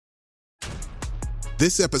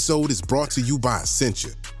This episode is brought to you by Essentia.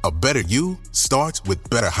 A better you starts with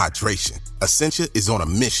better hydration. Essentia is on a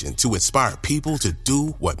mission to inspire people to do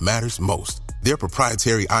what matters most. Their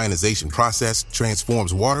proprietary ionization process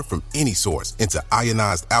transforms water from any source into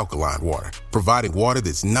ionized alkaline water, providing water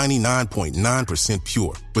that's 99.9%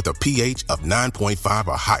 pure with a pH of 9.5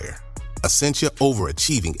 or higher. Essentia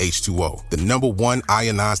Overachieving H2O, the #1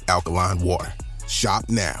 ionized alkaline water. Shop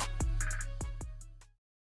now.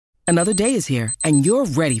 Another day is here, and you're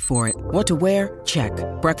ready for it. What to wear? Check.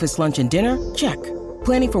 Breakfast, lunch, and dinner? Check.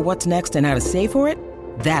 Planning for what's next and how to save for it?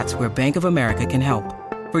 That's where Bank of America can help.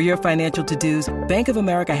 For your financial to-dos, Bank of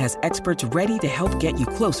America has experts ready to help get you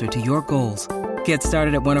closer to your goals. Get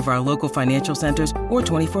started at one of our local financial centers or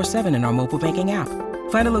 24/7 in our mobile banking app.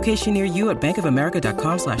 Find a location near you at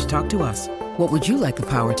bankofamerica.com/talktous. What would you like the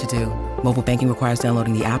power to do? Mobile banking requires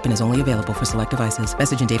downloading the app and is only available for select devices.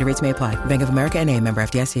 Message and data rates may apply. Bank of America N.A., member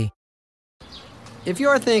FDIC. If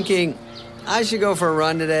you're thinking, I should go for a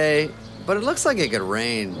run today, but it looks like it could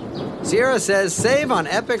rain, Sierra says save on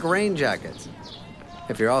Epic rain jackets.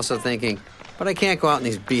 If you're also thinking, but I can't go out in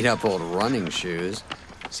these beat-up old running shoes,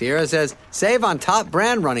 Sierra says save on top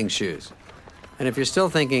brand running shoes. And if you're still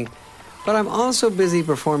thinking, but I'm also busy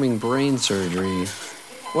performing brain surgery,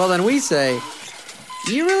 well, then we say,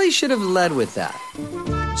 you really should have led with that.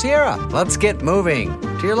 Sierra, let's get moving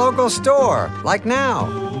to your local store, like now.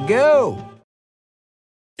 Go!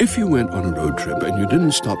 If you went on a road trip and you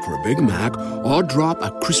didn't stop for a Big Mac or drop a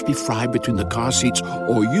crispy fry between the car seats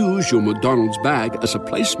or use your McDonald's bag as a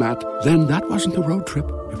placemat, then that wasn't a road trip.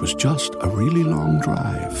 It was just a really long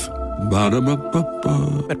drive.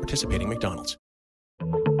 Ba-da-ba-ba-ba. At participating McDonald's.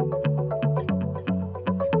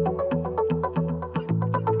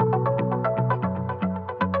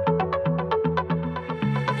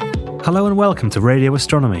 Hello and welcome to Radio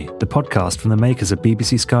Astronomy, the podcast from the makers of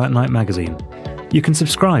BBC Sky at Night magazine. You can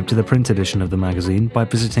subscribe to the print edition of the magazine by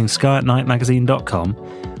visiting skyatnightmagazine.com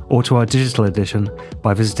or to our digital edition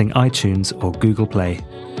by visiting iTunes or Google Play.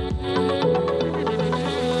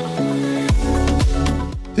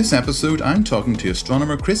 This episode, I'm talking to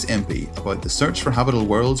astronomer Chris Impey about the search for habitable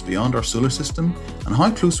worlds beyond our solar system and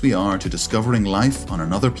how close we are to discovering life on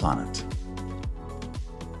another planet.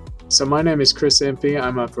 So my name is Chris Impey.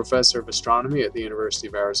 I'm a professor of astronomy at the University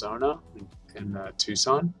of Arizona in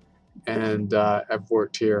Tucson. And I've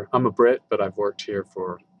worked here. I'm a Brit, but I've worked here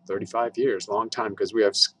for 35 years, long time, because we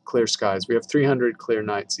have clear skies. We have 300 clear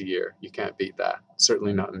nights a year. You can't beat that,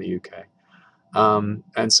 certainly not in the UK.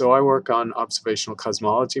 And so I work on observational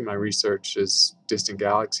cosmology. My research is distant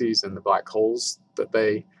galaxies and the black holes that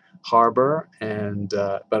they harbor. And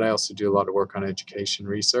but I also do a lot of work on education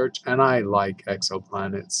research. And I like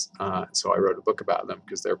exoplanets. So I wrote a book about them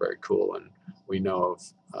because they're very cool. And we know of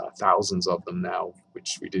thousands of them now,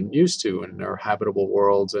 which we didn't used to, and they're habitable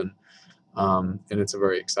worlds, and it's a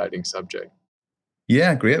very exciting subject.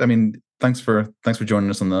 Yeah, great. I mean, thanks for joining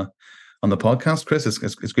us on the podcast, Chris.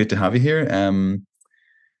 It's great to have you here.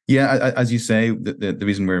 As you say, the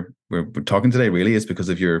reason we're talking today really is because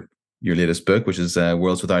of your latest book, which is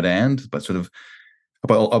Worlds Without End, but sort of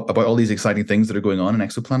about all these exciting things that are going on in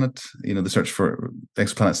exoplanet. You know, the search for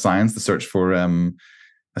exoplanet science, the search for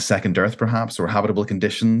a second Earth, perhaps, or habitable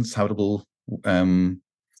conditions, habitable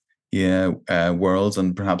worlds,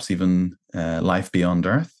 and perhaps even life beyond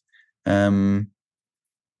Earth. I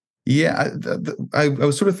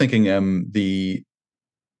was sort of thinking the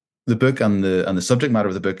book and the subject matter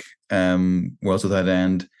of the book, Worlds Without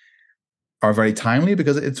End, are very timely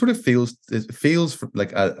because it sort of feels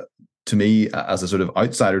like to me as a sort of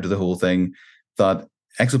outsider to the whole thing that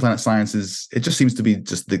exoplanet science just seems to be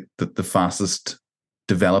just the fastest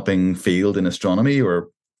developing field in astronomy or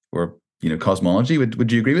cosmology.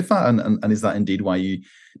 Would you agree with that? And is that indeed why you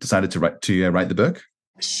decided to write the book?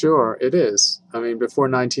 Sure, it is. I mean, before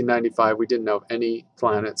 1995, we didn't know of any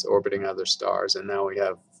planets orbiting other stars, and now we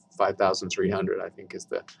have 5,300, I think, is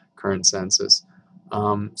the current census.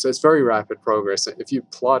 So it's very rapid progress. If you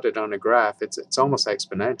plot it on a graph, it's almost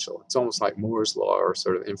exponential. It's almost like Moore's law or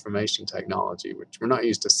sort of information technology, which we're not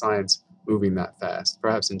used to science moving that fast.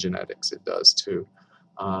 Perhaps in genetics it does too.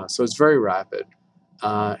 So it's very rapid.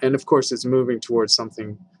 And of course, it's moving towards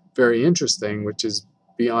something very interesting, which is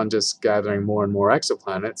beyond just gathering more and more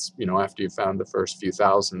exoplanets. You know, after you found the first few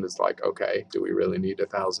thousand, it's like, okay, do we really need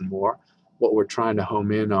 1,000 more? What we're trying to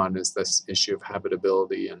home in on is this issue of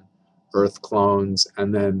habitability and Earth clones.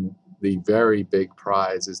 And then the very big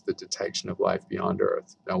prize is the detection of life beyond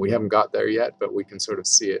Earth. Now, we haven't got there yet, but we can sort of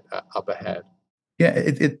see it up ahead. Yeah,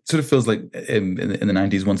 it sort of feels like in the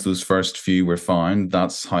 90s, once those first few were found,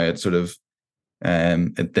 that's how it sort of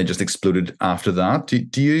it then just exploded after that.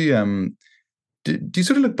 Do you do you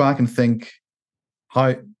sort of look back and think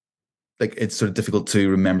how, like, it's sort of difficult to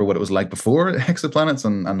remember what it was like before exoplanets,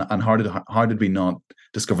 and how did we not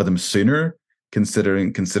discover them sooner,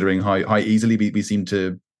 considering how easily we seem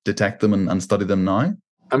to detect them and study them now?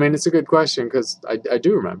 I mean, it's a good question, because I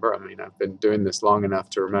do remember. I mean, I've been doing this long enough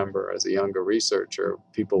to remember. As a younger researcher,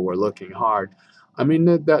 people were looking hard. I mean,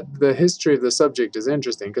 the history of the subject is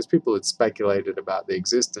interesting, because people had speculated about the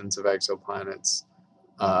existence of exoplanets,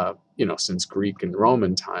 since Greek and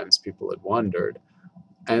Roman times. People had wondered.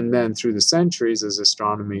 And then through the centuries, as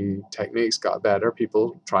astronomy techniques got better,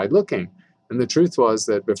 people tried looking. And the truth was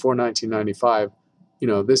that before 1995,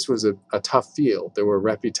 this was a tough field. There were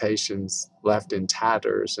reputations left in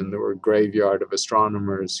tatters, and there were a graveyard of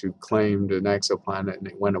astronomers who claimed an exoplanet and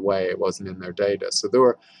it went away. It wasn't in their data. So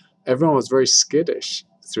everyone was very skittish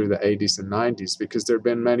through the 80s and 90s, because there had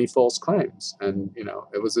been many false claims, and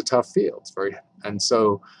it was a tough field. And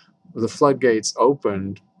so the floodgates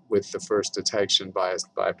opened with the first detection by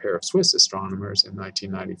a pair of Swiss astronomers in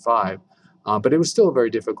 1995. But it was still a very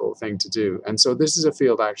difficult thing to do. And so this is a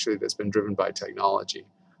field actually that's been driven by technology.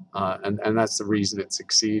 And that's the reason it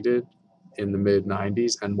succeeded in the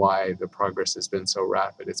mid-90s, and why the progress has been so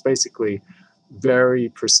rapid. It's basically very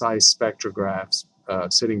precise spectrographs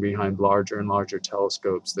sitting behind larger and larger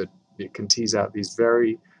telescopes that it can tease out these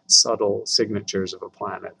very subtle signatures of a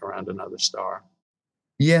planet around another star.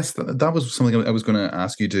 Yes, that was something I was going to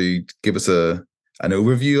ask you to give us an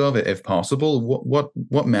overview of it, if possible.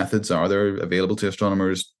 What methods are there available to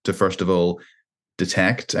astronomers to, first of all,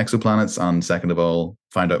 detect exoplanets, and second of all,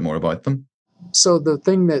 find out more about them? So the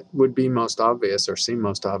thing that would be most obvious, or seem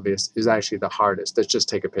most obvious, is actually the hardest. Let's just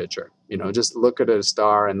take a picture. Just look at a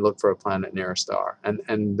star and look for a planet near a star.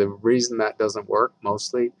 And the reason that doesn't work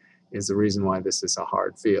mostly is the reason why this is a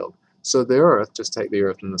hard field. So the Earth, just take the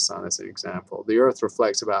Earth and the Sun as an example. The Earth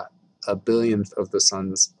reflects about a billionth of the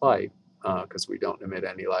Sun's light, because we don't emit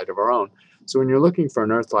any light of our own. So when you're looking for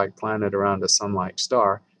an Earth-like planet around a Sun-like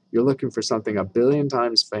star, you're looking for something a billion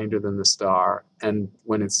times fainter than the star, and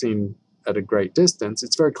when it's seen at a great distance,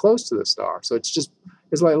 it's very close to the star. So it's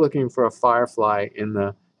like looking for a firefly in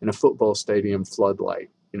a football stadium floodlight,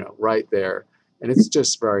 right there. And it's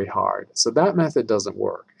just very hard. So that method doesn't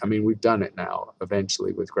work. I mean, we've done it now,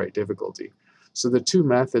 eventually, with great difficulty. So the two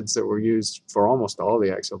methods that were used for almost all the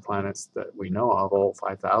exoplanets that we know of, all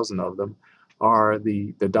 5,000 of them, are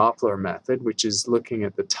the Doppler method, which is looking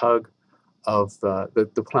at the tug of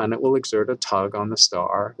the planet will exert a tug on the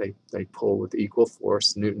star. They pull with equal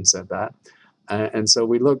force. Newton said that. And so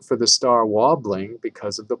we look for the star wobbling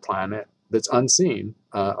because of the planet that's unseen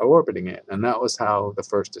orbiting it. And that was how the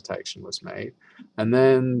first detection was made. And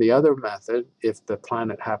then the other method, if the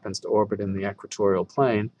planet happens to orbit in the equatorial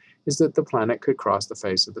plane, is that the planet could cross the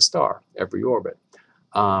face of the star every orbit.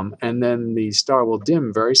 And then the star will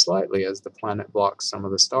dim very slightly as the planet blocks some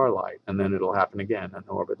of the starlight, and then it'll happen again an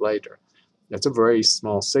orbit later. That's a very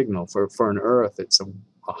small signal. For an Earth, it's a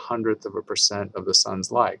 100% of the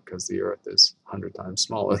sun's light, because the Earth is 100 times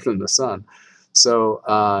smaller than the sun. So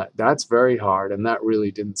that's very hard, and that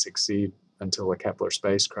really didn't succeed until the Kepler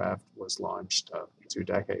spacecraft was launched 2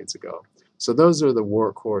 decades ago. So those are the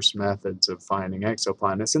workhorse methods of finding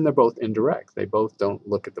exoplanets, and they're both indirect. They both don't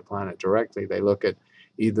look at the planet directly. They look at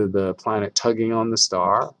either the planet tugging on the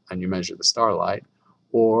star, and you measure the starlight,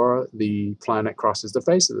 or the planet crosses the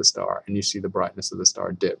face of the star, and you see the brightness of the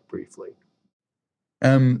star dip briefly.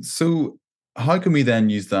 So how can we then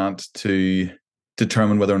use that to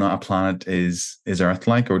determine whether or not a planet is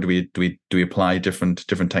Earth-like, or do we apply different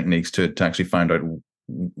techniques to actually find out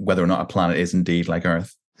whether or not a planet is indeed like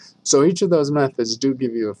Earth? So each of those methods do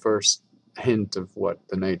give you a first hint of what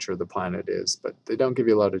the nature of the planet is, but they don't give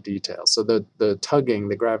you a lot of detail. So the tugging,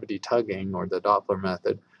 the gravity tugging, or the Doppler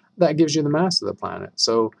method, that gives you the mass of the planet.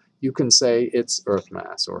 So you can say it's Earth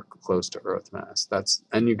mass or close to Earth mass.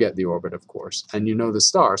 And you get the orbit, of course, and you know the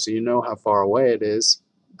star, so you know how far away it is,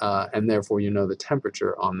 and therefore you know the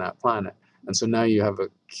temperature on that planet. And so now you have a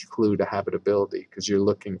clue to habitability, because you're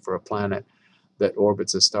looking for a planet that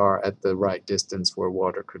orbits a star at the right distance where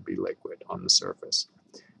water could be liquid on the surface.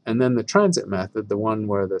 And then the transit method, the one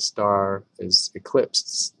where the star is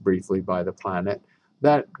eclipsed briefly by the planet,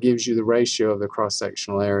 that gives you the ratio of the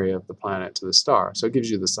cross-sectional area of the planet to the star. So it gives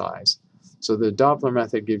you the size. So the Doppler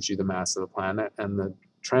method gives you the mass of the planet, and the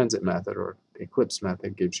transit method, or eclipse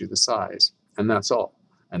method, gives you the size. And that's all.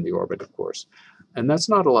 And the orbit, of course. And that's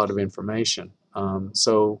not a lot of information.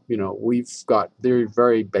 So we've got very,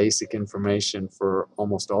 very basic information for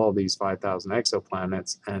almost all these 5,000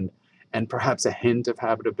 exoplanets, and perhaps a hint of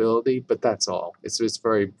habitability, but that's all. It's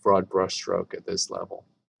very broad brushstroke at this level.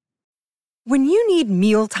 When you need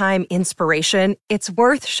mealtime inspiration, it's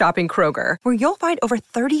worth shopping Kroger, where you'll find over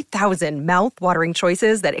 30,000 mouth-watering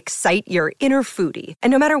choices that excite your inner foodie.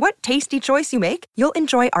 And no matter what tasty choice you make, you'll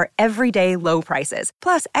enjoy our everyday low prices,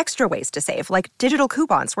 plus extra ways to save, like digital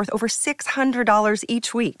coupons worth over $600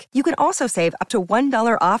 each week. You can also save up to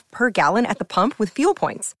 $1 off per gallon at the pump with fuel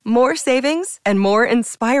points. More savings and more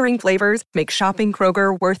inspiring flavors make shopping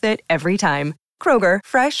Kroger worth it every time. Kroger,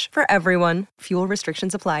 fresh for everyone. Fuel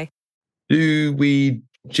restrictions apply. Do we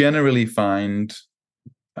generally find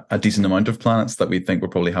a decent amount of planets that we think were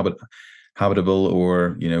probably habitable,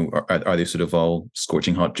 or, you know, are they sort of all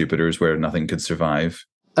scorching hot Jupiters where nothing could survive?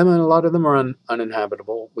 I mean, a lot of them are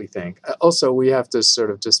uninhabitable, we think. Also, we have to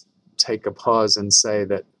sort of just take a pause and say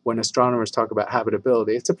that when astronomers talk about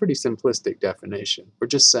habitability, it's a pretty simplistic definition. We're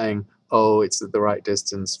just saying, oh, it's at the right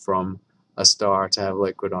distance from a star to have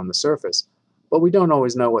liquid on the surface. But we don't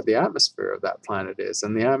always know what the atmosphere of that planet is,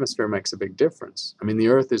 and the atmosphere makes a big difference. I mean, the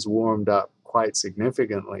Earth is warmed up quite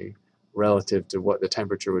significantly relative to what the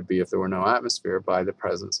temperature would be if there were no atmosphere by the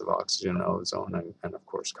presence of oxygen, ozone, and of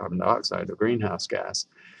course, carbon dioxide, or greenhouse gas.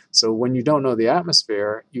 So when you don't know the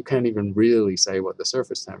atmosphere, you can't even really say what the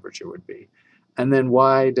surface temperature would be. And then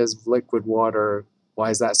why is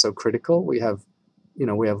that so critical? We have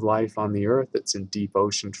life on the Earth that's in deep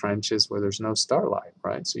ocean trenches where there's no starlight,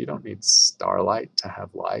 right? So you don't need starlight to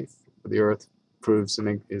have life. The Earth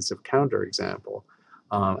is a counterexample.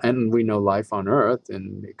 And we know life on Earth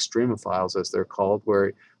in extremophiles, as they're called,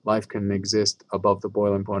 where life can exist above the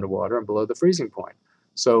boiling point of water and below the freezing point.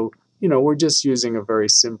 So, we're just using a very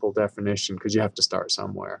simple definition because you have to start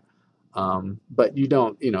somewhere. But you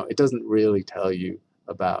don't, it doesn't really tell you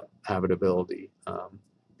about habitability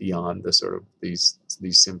beyond the sort of these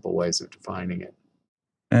simple ways of defining it.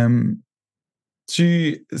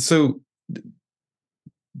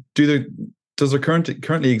 Does there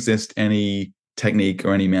currently exist any technique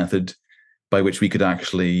or any method by which we could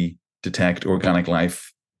actually detect organic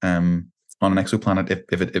life on an exoplanet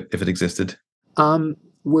if it existed?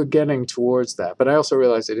 We're getting towards that, but I also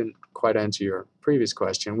realized I didn't quite answer your previous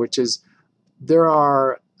question, which is there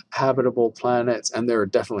are habitable planets and there are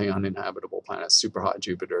definitely uninhabitable planets, super hot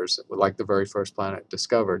Jupiters, like the very first planet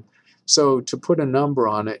discovered. So to put a number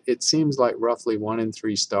on it, it seems like roughly 1 in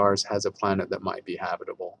 3 stars has a planet that might be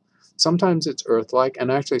habitable. Sometimes it's Earth-like,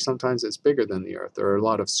 and actually sometimes it's bigger than the Earth. There are a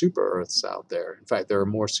lot of super-Earths out there. In fact, there are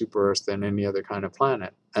more super-Earths than any other kind of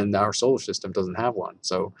planet, and our solar system doesn't have one.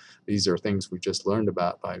 So these are things we've just learned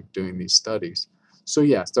about by doing these studies. So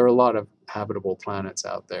yes, there are a lot of habitable planets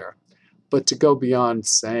out there. But to go beyond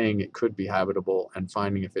saying it could be habitable and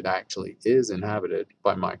finding if it actually is inhabited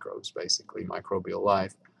by microbes, basically microbial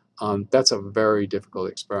life, that's a very difficult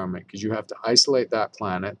experiment because you have to isolate that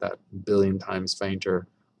planet, that billion times fainter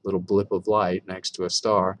little blip of light next to a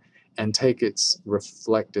star, and take its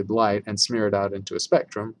reflected light and smear it out into a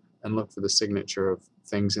spectrum and look for the signature of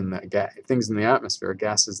things in the atmosphere,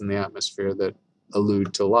 gases in the atmosphere that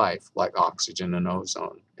allude to life, like oxygen and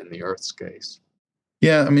ozone in the Earth's case.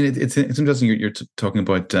 Yeah, I mean, it's interesting you're talking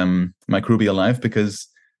about microbial life, because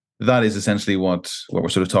that is essentially what we're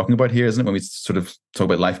sort of talking about here, isn't it? When we sort of talk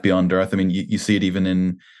about life beyond Earth, I mean, you see it even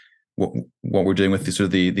in what we're doing with the sort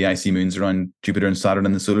of the icy moons around Jupiter and Saturn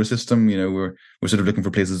in the solar system. We're sort of looking for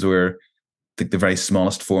places where the very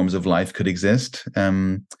smallest forms of life could exist.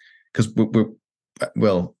 Because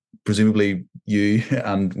presumably you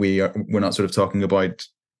and we're not sort of talking about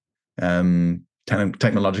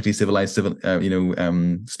technologically civilized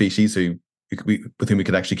species with whom we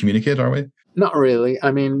could actually communicate, are we? Not really.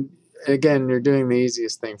 I mean, again, you're doing the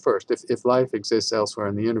easiest thing first. If life exists elsewhere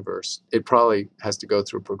in the universe, it probably has to go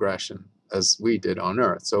through progression as we did on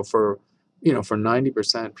Earth. So for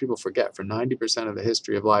 90%, people forget, for 90% of the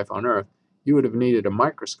history of life on Earth, you would have needed a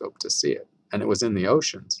microscope to see it. And it was in the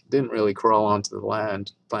oceans. It didn't really crawl onto the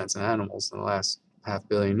land, plants and animals, in the last 500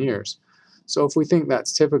 million years. So if we think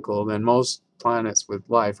that's typical, then most planets with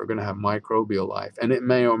life are going to have microbial life, and it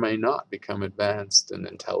may or may not become advanced and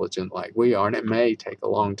intelligent like we are, and it may take a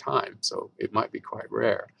long time, so it might be quite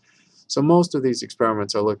rare. So most of these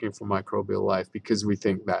experiments are looking for microbial life because we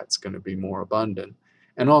think that's going to be more abundant.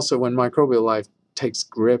 And also, when microbial life takes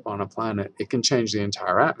grip on a planet, it can change the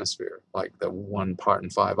entire atmosphere, like the 1 part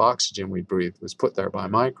in 5 oxygen we breathe was put there by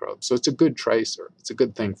microbes. So it's a good tracer. It's a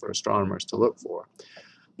good thing for astronomers to look for.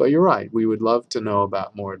 But you're right, we would love to know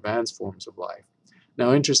about more advanced forms of life.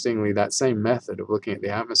 Now, interestingly, that same method of looking at the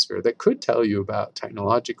atmosphere, that could tell you about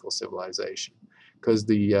technological civilization, because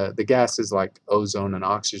the gases like ozone and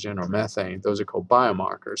oxygen or methane, those are called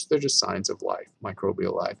biomarkers. They're just signs of life,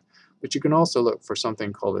 microbial life. But you can also look for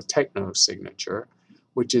something called a technosignature,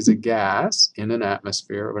 which is a gas in an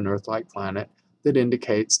atmosphere of an Earth-like planet that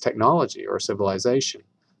indicates technology or civilization.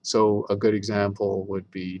 So a good example would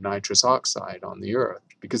be nitrous oxide on the Earth,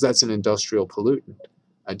 because that's an industrial pollutant.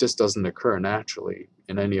 It just doesn't occur naturally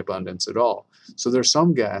in any abundance at all. So there's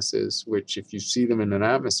some gases which, if you see them in an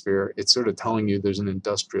atmosphere, it's sort of telling you there's an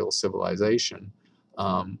industrial civilization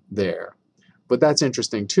there. But that's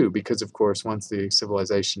interesting too, because of course, once the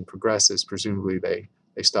civilization progresses, presumably they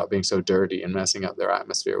stop being so dirty and messing up their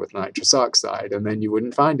atmosphere with nitrous oxide, and then you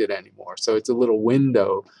wouldn't find it anymore. So it's a little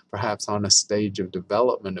window, perhaps, on a stage of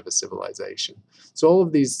development of a civilization. So all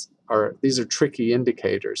of these are tricky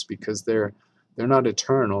indicators because they're not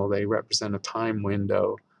eternal. They represent a time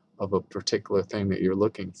window of a particular thing that you're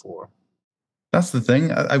looking for. That's the thing.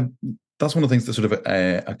 That's one of the things that sort of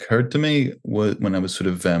occurred to me when I was sort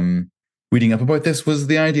of reading up about this, was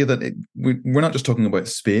the idea that we're not just talking about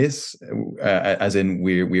space, as in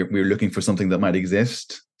we're looking for something that might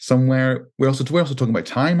exist somewhere. We're also talking about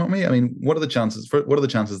time, aren't we? I mean, what are the chances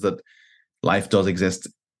that life does exist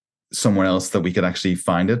somewhere else, that we could actually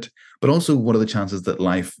find it? But also, what are the chances that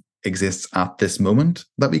life exists at this moment,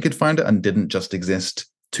 that we could find it, and didn't just exist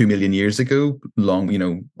 2 million years ago,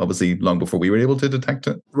 obviously long before we were able to detect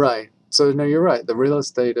it? Right. So, no, you're right. The real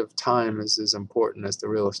estate of time is as important as the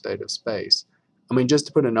real estate of space. I mean, just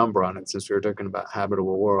to put a number on it, since we were talking about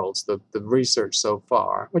habitable worlds, the research so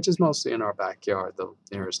far, which is mostly in our backyard, the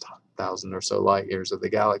nearest 1,000 or so light years of the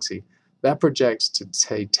galaxy, that projects to,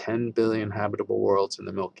 say, 10 billion habitable worlds in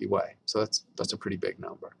the Milky Way. So that's a pretty big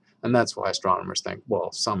number. And that's why astronomers think,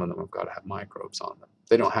 well, some of them have got to have microbes on them.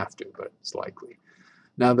 They don't have to, but it's likely.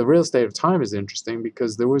 Now, the real estate of time is interesting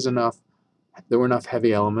because there were enough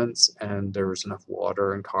heavy elements, and there was enough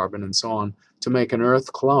water and carbon and so on to make an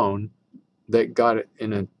Earth clone that got it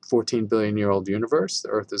in a 14 billion year old universe. The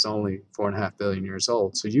Earth is only 4.5 billion years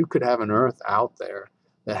old. So you could have an Earth out there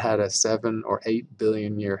that had a 7 or 8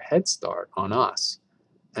 billion year head start on us.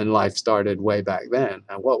 And life started way back then.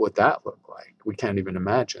 And what would that look like? We can't even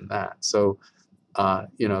imagine that. So,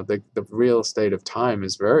 the real estate of time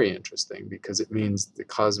is very interesting because it means the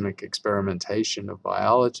cosmic experimentation of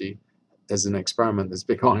biology is an experiment that's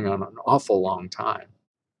been going on an awful long time.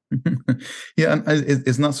 Yeah, and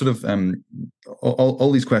it's not sort of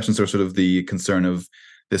all these questions are sort of the concern of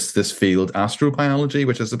this field, astrobiology,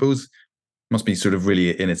 which I suppose must be sort of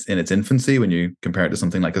really in its infancy when you compare it to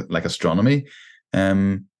something like astronomy.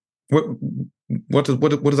 What does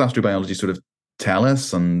astrobiology sort of tell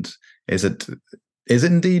us, and is it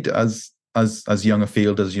indeed as young a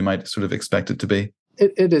field as you might sort of expect it to be?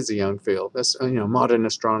 It is a young field. That's, modern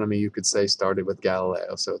astronomy, you could say, started with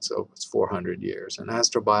Galileo, so it's 400 years. And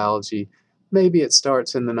astrobiology, maybe it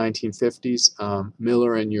starts in the 1950s.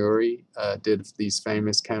 Miller and Urey did these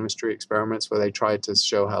famous chemistry experiments where they tried to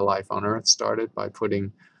show how life on Earth started by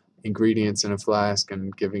putting ingredients in a flask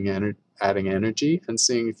and adding energy and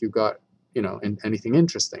seeing if you got anything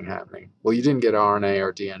interesting happening. Well, you didn't get RNA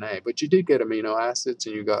or DNA, but you did get amino acids,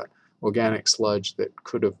 and you got organic sludge that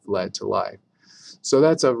could have led to life. So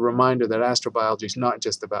that's a reminder that astrobiology is not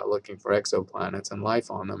just about looking for exoplanets and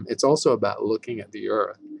life on them. It's also about looking at the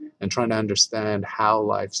Earth and trying to understand how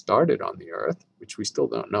life started on the Earth, which we still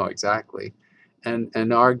don't know exactly,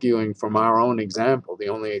 and arguing from our own example, the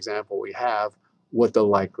only example we have, what the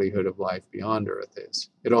likelihood of life beyond Earth is.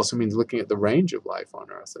 It also means looking at the range of life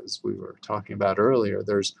on Earth. As we were talking about earlier,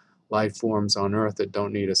 there's life forms on Earth that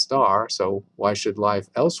don't need a star, so why should life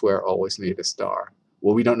elsewhere always need a star?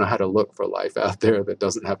 Well, we don't know how to look for life out there that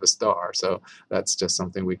doesn't have a star, so that's just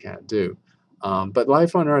something we can't do. But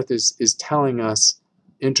life on Earth is telling us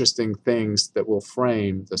interesting things that will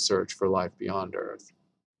frame the search for life beyond Earth.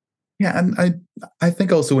 Yeah, and I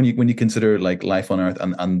think also when you consider like life on Earth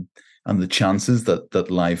and the chances that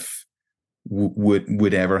life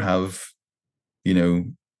would ever have,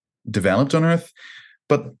 developed on Earth,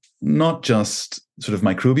 but not just sort of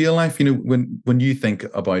microbial life. When you think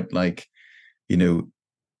about like,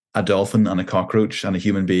 a dolphin and a cockroach and a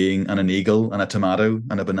human being and an eagle and a tomato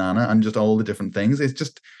and a banana and just all the different things, it's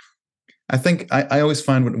just, I think I always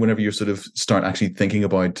find whenever you sort of start actually thinking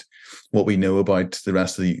about what we know about the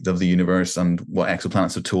rest of the universe and what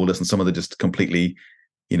exoplanets have told us and some of the just completely,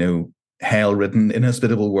 hell-ridden,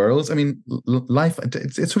 inhospitable worlds. I mean, life,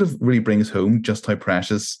 it sort of really brings home just how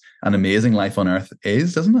precious and amazing life on Earth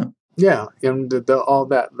is, doesn't it? Yeah, and all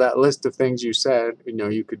that list of things you said,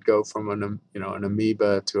 you could go from an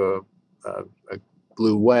amoeba to a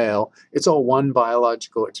blue whale. It's all one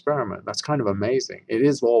biological experiment. That's kind of amazing. It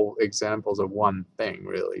is all examples of one thing,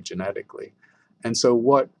 really, genetically. And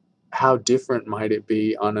so how different might it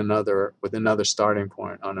be with another starting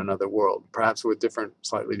point on another world, perhaps with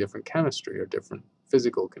slightly different chemistry or different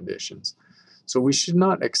physical conditions. So we should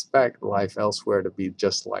not expect life elsewhere to be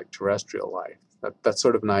just like terrestrial life. That's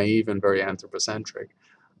sort of naive and very anthropocentric.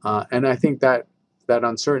 And I think that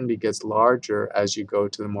uncertainty gets larger as you go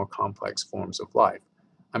to the more complex forms of life.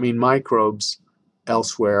 I mean, microbes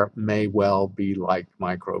elsewhere may well be like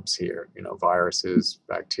microbes here. Viruses,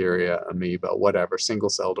 bacteria, amoeba, whatever,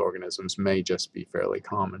 single-celled organisms may just be fairly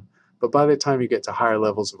common. But by the time you get to higher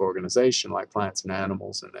levels of organization, like plants and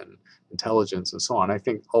animals, and then intelligence and so on, I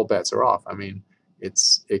think all bets are off. I mean,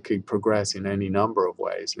 it could progress in any number of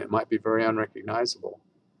ways, and it might be very unrecognizable.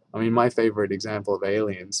 I mean, my favorite example of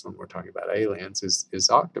aliens, when we're talking about aliens, is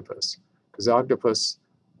octopus, because octopus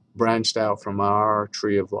branched out from our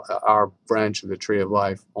branch of the tree of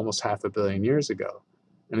life almost 500 million years ago,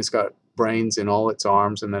 and it's got brains in all its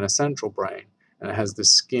arms and then a central brain, and it has the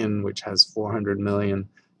skin which has 400 million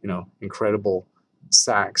incredible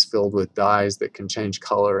sacs filled with dyes that can change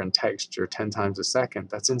color and texture 10 times a second.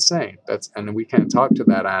 That's insane. And we can't talk to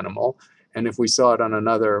that animal. And if we saw it on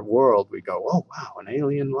another world, we go, oh, wow, an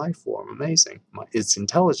alien life form, amazing. It's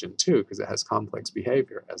intelligent too, because it has complex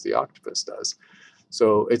behavior, as the octopus does.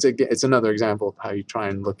 So it's another example of how you try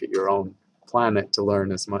and look at your own planet to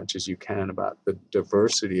learn as much as you can about the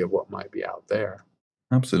diversity of what might be out there.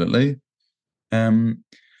 Absolutely.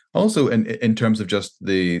 Also, in terms of just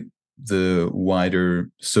the wider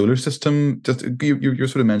solar system, just you're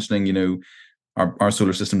sort of mentioning, our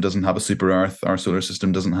solar system doesn't have a super Earth. Our solar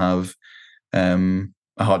system doesn't have a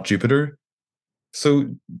hot Jupiter. So,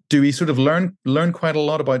 do we sort of learn quite a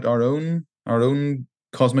lot about our own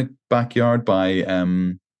cosmic backyard by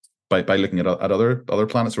looking at other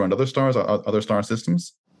planets around other stars, or other star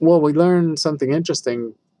systems? Well, we learn something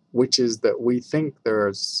interesting, which is that we think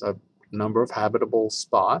there's a number of habitable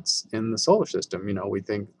spots in the solar system. We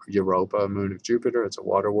think Europa, moon of Jupiter, it's a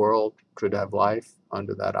water world, could have life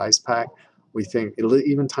under that ice pack. We think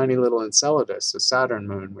even tiny little Enceladus, a Saturn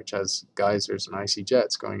moon, which has geysers and icy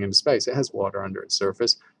jets going into space, it has water under its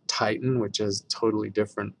surface. Titan, which has totally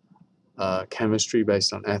different chemistry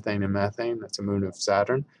based on ethane and methane, that's a moon of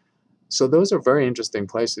Saturn. So those are very interesting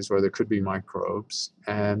places where there could be microbes,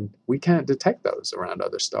 and we can't detect those around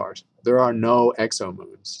other stars. There are no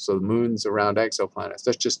exomoons, so the moons around exoplanets,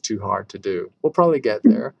 that's just too hard to do. We'll probably get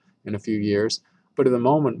there in a few years, but at the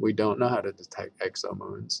moment we don't know how to detect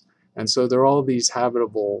exomoons. And so there are all these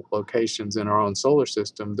habitable locations in our own solar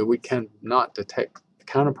system that we cannot detect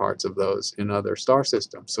counterparts of those in other star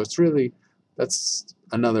systems. So that's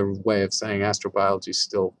another way of saying astrobiology is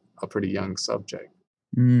still a pretty young subject.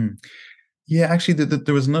 Yeah, actually,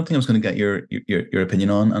 there was another thing I was going to get your opinion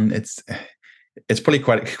on, and it's probably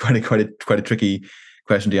quite a tricky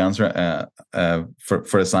question to answer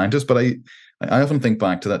for a scientist. But I often think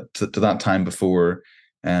back to that time before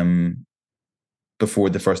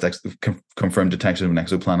the first confirmed detection of an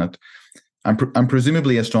exoplanet, and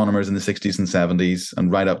presumably astronomers in the 60s and 70s,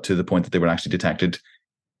 and right up to the point that they were actually detected,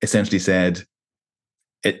 essentially said,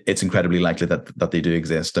 it's incredibly likely that they do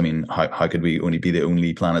exist. I mean, how could we only be the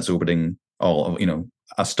only planets orbiting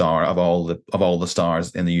a star of all the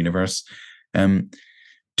stars in the universe? Are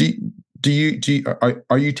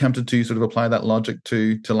you tempted to sort of apply that logic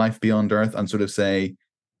to life beyond Earth and sort of say,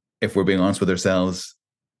 if we're being honest with ourselves,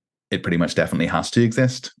 it pretty much definitely has to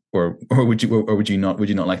exist, or would you not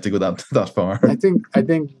like to go that far? I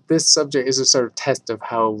think this subject is a sort of test of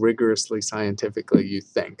how rigorously scientifically you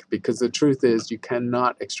think, because the truth is you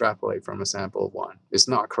cannot extrapolate from a sample of one. It's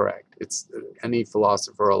not correct. Any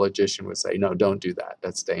philosopher or logician would say, no, don't do that.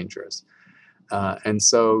 That's dangerous. And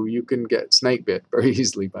so you can get snake bit very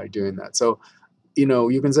easily by doing that. So,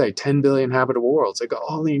 you can say 10 billion habitable worlds. They got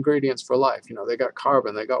all the ingredients for life. They got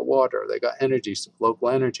carbon, they got water, they got energy, local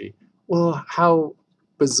energy. Well, how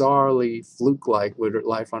bizarrely fluke-like would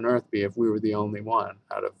life on Earth be if we were the only one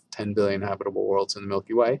out of 10 billion habitable worlds in the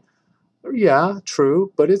Milky Way? Yeah,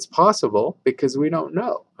 true, but it's possible because we don't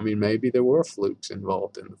know. I mean, maybe there were flukes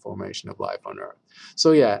involved in the formation of life on Earth.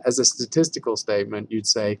 So yeah, as a statistical statement, you'd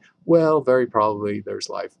say, well, very probably there's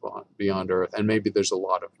life beyond Earth, and maybe there's a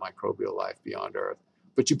lot of microbial life beyond Earth.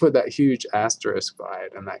 But you put that huge asterisk by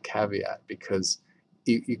it and that caveat because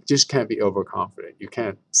you just can't be overconfident. You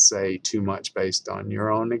can't say too much based on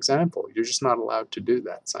your own example. You're just not allowed to do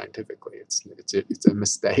that scientifically. It's a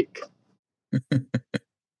mistake.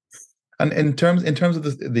 And in terms of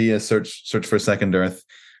the search for a second Earth,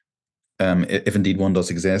 if indeed one does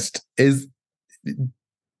exist,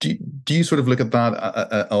 do you sort of look at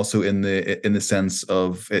that also in the sense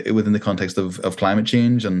of within the context of climate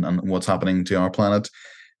change and what's happening to our planet?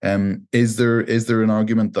 Is there an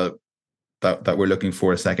argument that we're looking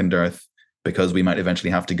for a second Earth because we might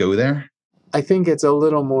eventually have to go there? I think it's a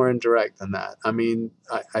little more indirect than that. I mean,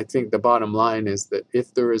 I think the bottom line is that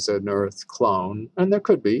if there is an Earth clone, and there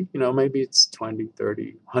could be, maybe it's 20,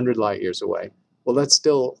 30, 100 light years away, well, that's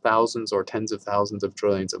still thousands or tens of thousands of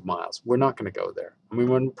trillions of miles. We're not going to go there. I mean,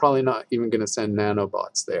 we're probably not even going to send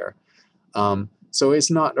nanobots there. So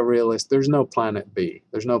it's not a realist. There's no planet B.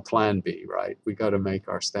 There's no plan B, right? We got to make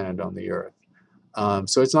our stand on the Earth.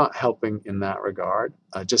 So it's not helping in that regard.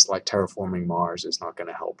 Just like terraforming Mars is not going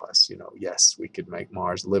to help us. Yes, we could make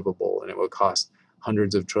Mars livable, and it would cost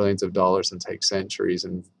hundreds of trillions of dollars and take centuries.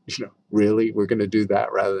 And really, we're going to do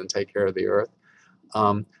that rather than take care of the Earth.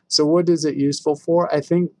 So what is it useful for? I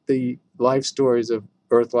think the life stories of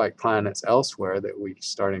Earth-like planets elsewhere that we're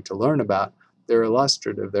starting to learn about, they're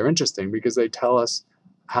illustrative. They're interesting because they tell us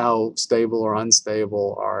how stable or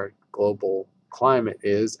unstable our global climate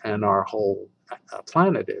is and our whole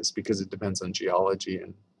planet is, because it depends on geology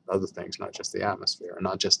and other things, not just the atmosphere, and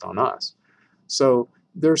not just on us. So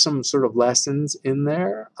there's some sort of lessons in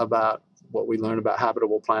there about what we learn about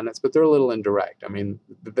habitable planets, but they're a little indirect. I mean,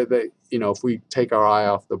 if we take our eye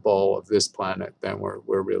off the ball of this planet, then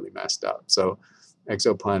we're really messed up. So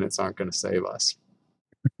exoplanets aren't going to save us.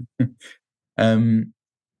 How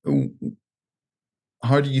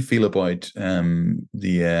do you feel about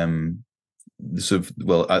the sort of,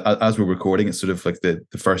 well, as we're recording, it's sort of like the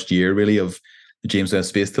first year really of the James Webb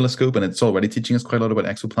Space Telescope, and it's already teaching us quite a lot about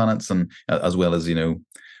exoplanets, and as well as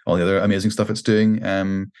all the other amazing stuff it's doing.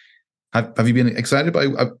 Have you been excited by?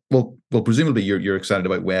 Well, presumably you're excited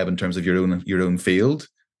about Webb in terms of your own field,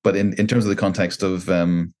 but in terms of the context of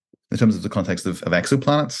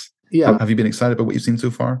exoplanets, yeah, have you been excited about what you've seen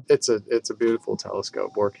so far? It's a beautiful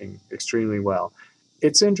telescope working extremely well.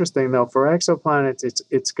 It's interesting though, for exoplanets,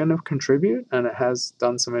 it's going to contribute, and it has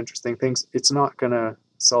done some interesting things. It's not going to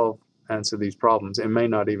answer these problems. It may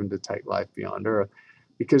not even detect life beyond Earth,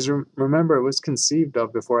 because remember, it was conceived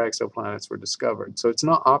of before exoplanets were discovered. So it's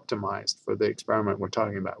not optimized for the experiment we're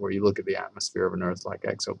talking about, where you look at the atmosphere of an Earth-like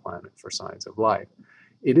exoplanet for signs of life.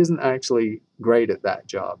 It isn't actually great at that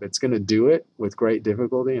job. It's going to do it with great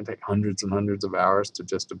difficulty and take hundreds and hundreds of hours to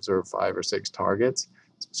just observe 5 or 6 targets.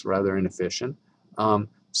 It's rather inefficient.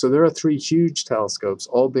 So there are 3 huge telescopes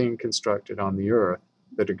all being constructed on the Earth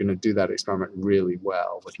that are going to do that experiment really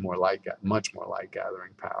well with much more light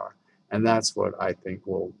gathering power. And that's what I think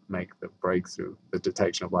will make the breakthrough, the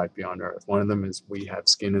detection of life beyond Earth. One of them is we have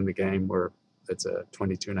skin in the game, where it's a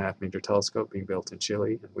 22.5-meter telescope being built in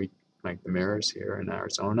Chile, and we make the mirrors here in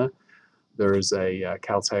Arizona. There's a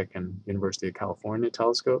Caltech and University of California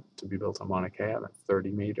telescope to be built on Mauna Kea, at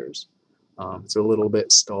 30 meters. It's a little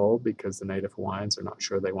bit stalled because the native Hawaiians are not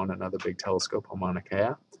sure they want another big telescope on Mauna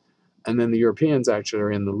Kea. And then the Europeans actually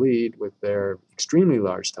are in the lead with their extremely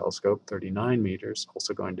large telescope, 39 meters,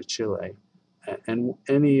 also going to Chile. And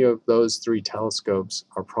any of those 3 telescopes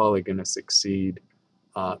are probably going to succeed,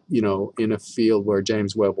 in a field where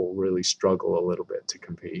James Webb will really struggle a little bit to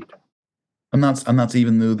compete. And that's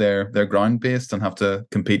even though they're ground-based and have to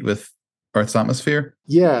compete with Earth's atmosphere?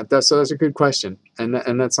 Yeah, that's a good question,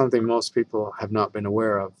 and that's something most people have not been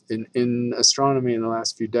aware of. In astronomy, in the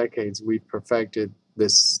last few decades, we've perfected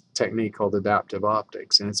this technique called adaptive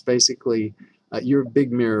optics, and it's basically your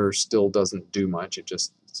big mirror still doesn't do much. It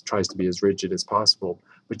just tries to be as rigid as possible.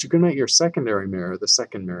 But you can make your secondary mirror, the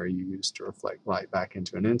second mirror you use to reflect light back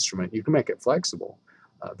into an instrument, you can make it flexible,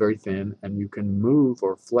 very thin, and you can move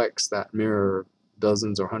or flex that mirror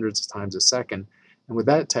dozens or hundreds of times a second. And with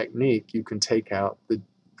that technique, you can take out the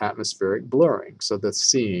atmospheric blurring, so the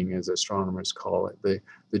seeing, as astronomers call it,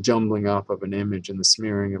 the jumbling up of an image and the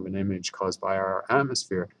smearing of an image caused by our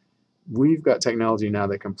atmosphere. We've got technology now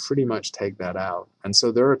that can pretty much take that out. And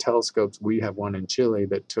so there are telescopes. We have one in Chile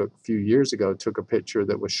that a few years ago took a picture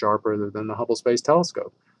that was sharper than the Hubble Space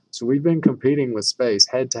Telescope. So we've been competing with space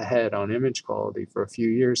head-to-head on image quality for a few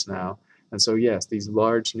years now. And so yes, these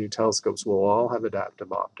large new telescopes will all have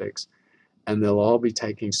adaptive optics, and they'll all be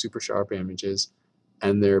taking super sharp images,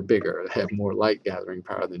 and they're bigger. They have more light gathering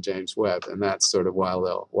power than James Webb, and that's sort of why they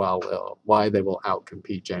will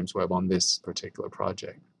outcompete James Webb on this particular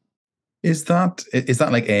project. Is that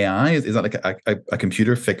like AI? Is that like a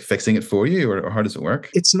computer fixing it for you, or how does it work?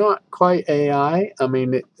 It's not quite AI. I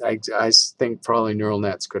mean, I think probably neural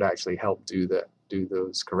nets could actually help do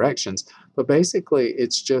those corrections. But basically,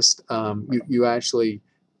 it's just you actually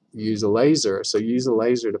use a laser. So you use a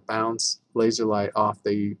laser to bounce laser light off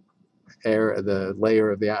the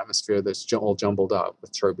layer of the atmosphere that's all jumbled up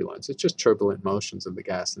with turbulence. It's just turbulent motions of the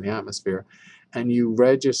gas in the atmosphere. And you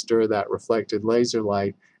register that reflected laser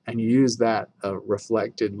light, and you use that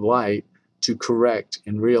reflected light to correct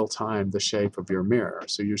in real time the shape of your mirror.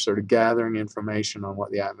 So you're sort of gathering information on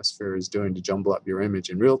what the atmosphere is doing to jumble up your image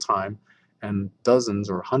in real time, and dozens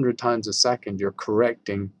or 100 times a second, you're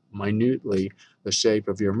correcting minutely the shape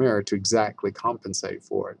of your mirror to exactly compensate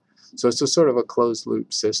for it. So it's a sort of a closed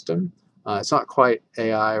loop system. It's not quite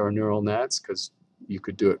AI or neural nets, because you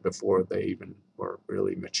could do it before they even were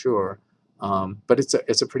really mature. But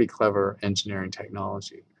it's a pretty clever engineering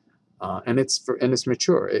technology, and it's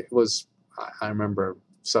mature. I remember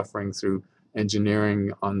suffering through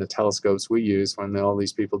engineering on the telescopes we use when all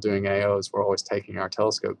these people doing AOs were always taking our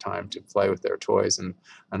telescope time to play with their toys, and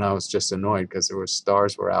I was just annoyed because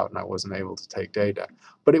stars were out and I wasn't able to take data.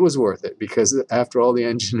 But it was worth it, because after all the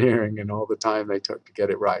engineering and all the time they took to get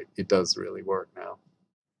it right, it does really work now.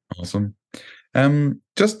 Awesome.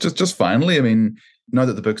 Just finally, I mean, now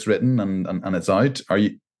that the book's written and it's out, are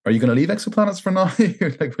you going to leave exoplanets for now?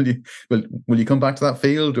 Like, will you come back to that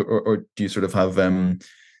field, or do you sort of have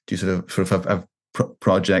have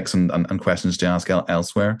projects and questions to ask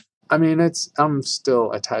elsewhere? I mean, I'm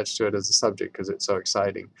still attached to it as a subject because it's so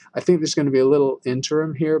exciting. I think there's going to be a little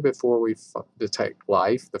interim here before we detect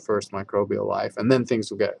life, the first microbial life, and then things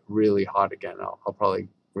will get really hot again. I'll probably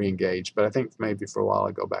re-engage, but I think maybe for a while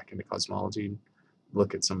I'll go back into cosmology,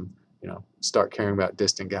 look at some, start caring about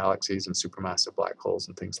distant galaxies and supermassive black holes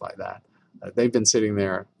and things like that. They've been sitting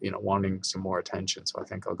there, wanting some more attention, so I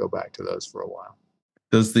think I'll go back to those for a while.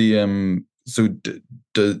 Does the are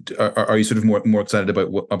you sort of more excited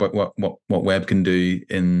about what Webb can do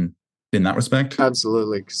in that respect?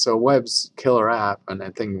 Absolutely. So Webb's killer app, and the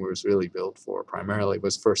thing it was really built for primarily,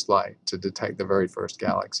 was first light, to detect the very first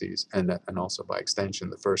galaxies, and also by extension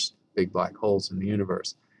the first big black holes in the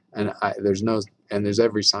universe. And there's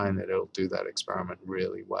every sign that it'll do that experiment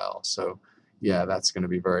really well. So yeah, that's going to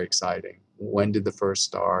be very exciting. When did the first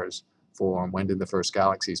stars form? When did the first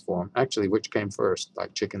galaxies form? Actually, which came first,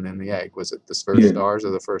 like chicken and the egg? Was it the first stars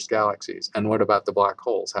or the first galaxies? And what about the black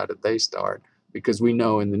holes? How did they start? Because we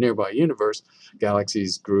know in the nearby universe,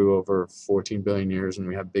 galaxies grew over 14 billion years, and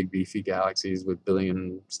we have big beefy galaxies with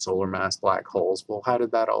billion solar mass black holes. Well, how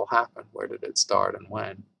did that all happen? Where did it start and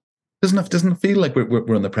when? Doesn't it feel like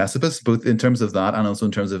we're on the precipice, both in terms of that and also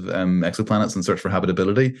in terms of exoplanets and search for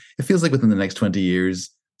habitability? It feels like within the next 20 years,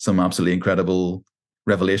 some absolutely incredible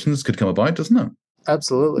revelations could come about, doesn't it?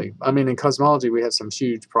 Absolutely. I mean, in cosmology, we have some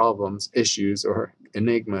huge issues, or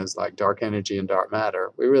enigmas like dark energy and dark matter.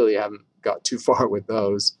 We really haven't got too far with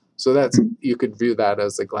those. So you could view that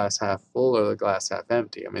as the glass half full or the glass half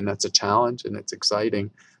empty. I mean, that's a challenge, and it's exciting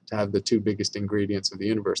to have the two biggest ingredients of the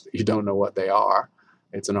universe that you don't know what they are.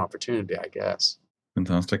 It's an opportunity, I guess.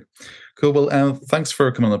 Fantastic. Cool. Well, thanks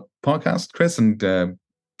for coming on the podcast, Chris, and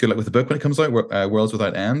good luck with the book when it comes out, Worlds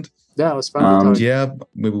Without End. Yeah, it was fun. Yeah,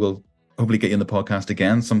 maybe we'll hopefully get you in the podcast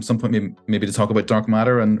again some point, maybe to talk about dark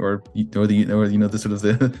matter or the sort of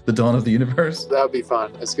the dawn of the universe. That would be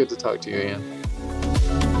fun. It's good to talk to you, Ian.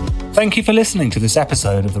 Thank you for listening to this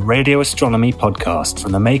episode of the Radio Astronomy podcast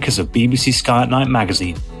from the makers of BBC Sky at Night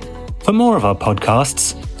magazine. For more of our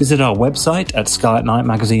podcasts, visit our website at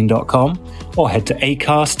skyatnightmagazine.com or head to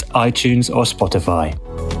Acast, iTunes or Spotify.